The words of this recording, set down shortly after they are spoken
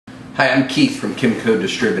Hi, I'm Keith from Kimco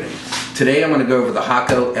Distributing. Today I'm going to go over the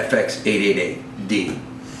Hakko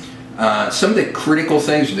FX888D. Some of the critical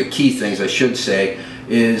things, or the key things I should say,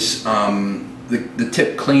 is the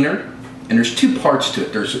tip cleaner. And there's two parts to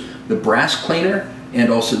it. There's the brass cleaner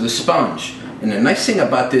and also the sponge. And the nice thing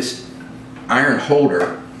about this iron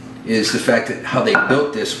holder is the fact that how they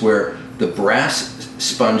built this, where the brass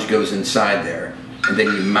sponge goes inside there and then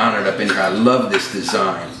you mount it up in here. I love this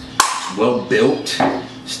design. It's well built.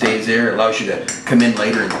 Stays there, allows you to come in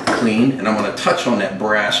later and clean, and I'm going to touch on that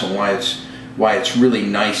brass and why it's really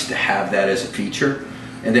nice to have that as a feature.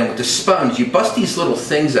 And then with the sponge, you bust these little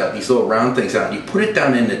things out, these little round things out, and you put it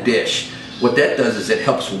down in the dish. What that does is it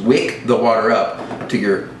helps wick the water up to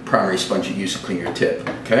your primary sponge you use to clean your tip.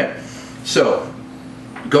 Okay, so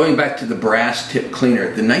going back to the brass tip cleaner,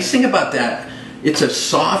 the nice thing about that, it's a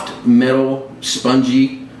soft metal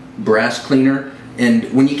spongy brass cleaner.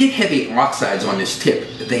 And when you get heavy oxides on this tip,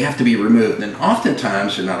 they have to be removed. And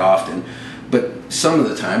oftentimes, or not often, but some of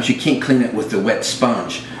the times, you can't clean it with the wet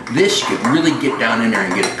sponge. This, you could really get down in there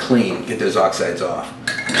and get it clean, get those oxides off.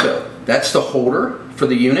 So that's the holder for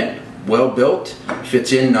the unit, well built,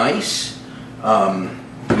 fits in nice. The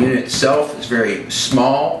unit itself is very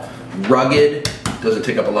small, rugged, doesn't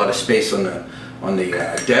take up a lot of space on the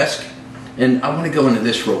desk. And I want to go into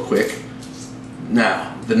this real quick. Now,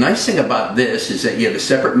 the nice thing about this is that you have a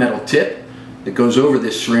separate metal tip that goes over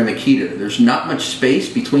this ceramic heater. There's not much space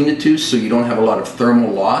between the two, so you don't have a lot of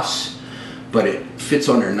thermal loss, but it fits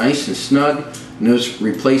on there nice and snug. And those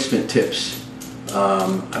replacement tips,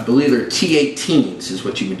 I believe they're T18s is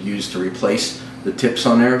what you would use to replace the tips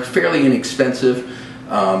on there. Fairly inexpensive.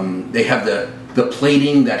 They have the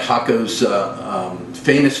plating that Hakko's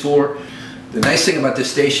famous for. The nice thing about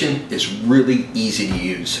this station is really easy to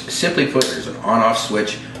use. Simply put, there's an on-off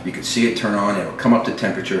switch. You can see it turn on, it'll come up to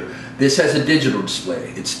temperature. This has a digital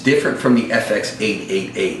display. It's different from the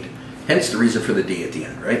FX888, hence the reason for the D at the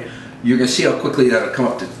end, right? You're gonna see how quickly that'll come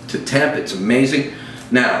up to temp. It's amazing.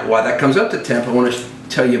 Now, while that comes up to temp, I want to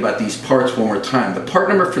tell you about these parts one more time. The part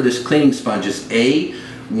number for this cleaning sponge is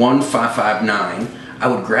A1559. I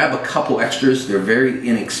would grab a couple extras. They're very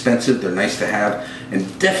inexpensive. They're nice to have. And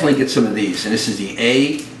definitely get some of these. And this is the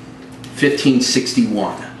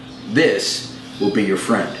A1561. This will be your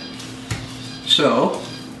friend. So,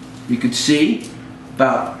 you can see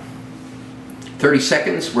about 30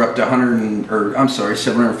 seconds, we're up to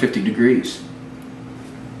 750 degrees.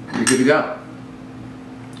 You're good to go.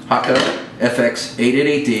 Hakko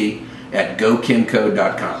FX888D at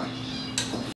gokimco.com.